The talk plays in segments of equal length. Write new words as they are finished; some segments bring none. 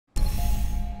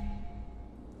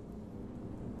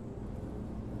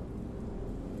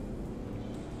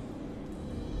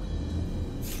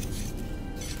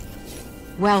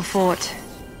Well fought.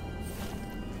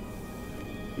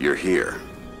 You're here.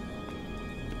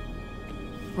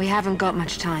 We haven't got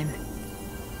much time.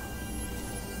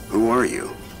 Who are you?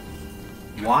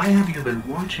 Why have you been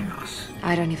watching us?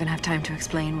 I don't even have time to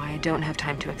explain why I don't have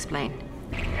time to explain.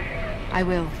 I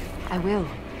will. I will.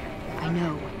 I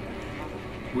know.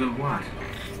 Will what?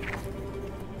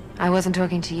 I wasn't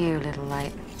talking to you, little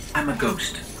light. I'm a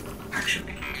ghost,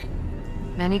 actually.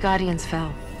 Many Guardians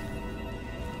fell.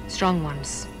 Strong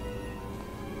ones.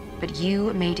 But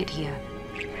you made it here.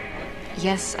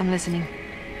 Yes, I'm listening.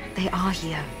 They are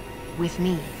here. With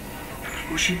me.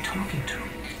 Who's she talking to?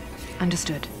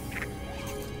 Understood.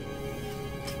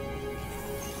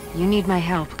 You need my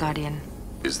help, Guardian.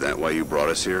 Is that why you brought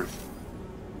us here?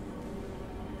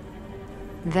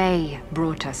 They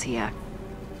brought us here.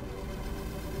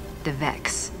 The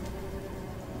Vex.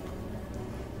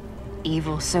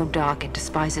 Evil so dark it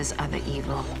despises other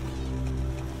evil.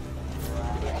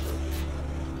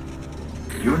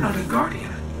 You're not a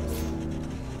Guardian.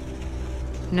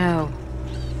 No.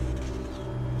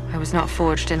 I was not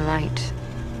forged in light.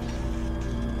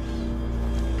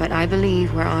 But I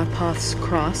believe where our paths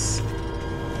cross,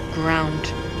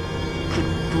 ground could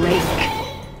break.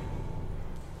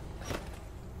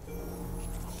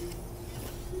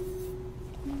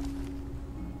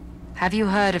 Have you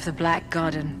heard of the Black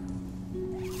Garden?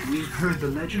 We've heard the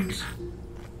legends.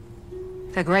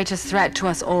 The greatest threat to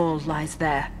us all lies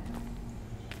there.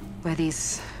 Where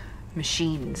these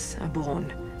machines are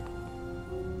born.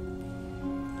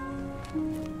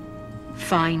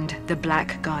 Find the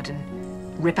Black Garden.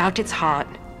 Rip out its heart.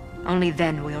 Only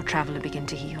then will your traveler begin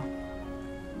to heal.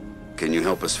 Can you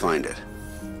help us find it?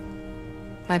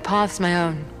 My path's my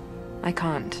own. I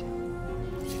can't.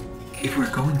 If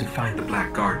we're going to find the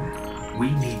Black Garden,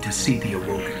 we need to see the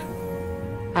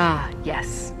Awoken. Ah,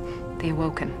 yes. The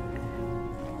Awoken.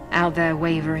 Out there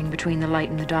wavering between the light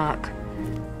and the dark.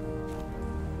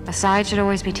 A side should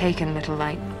always be taken, little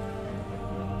light.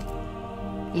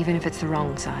 Even if it's the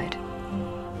wrong side.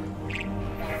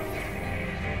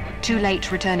 Too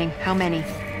late returning. How many?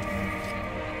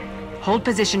 Hold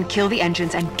position, kill the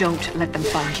engines, and don't let them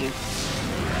find you.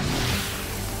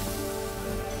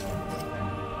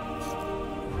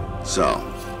 So,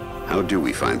 how do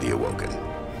we find the Awoken?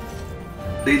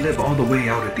 They live all the way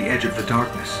out at the edge of the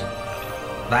darkness.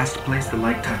 Last place the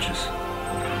light touches.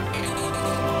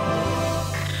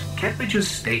 Can't we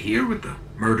just stay here with the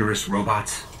murderous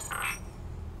robots?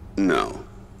 No,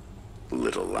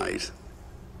 little light.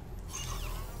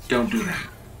 Don't do that.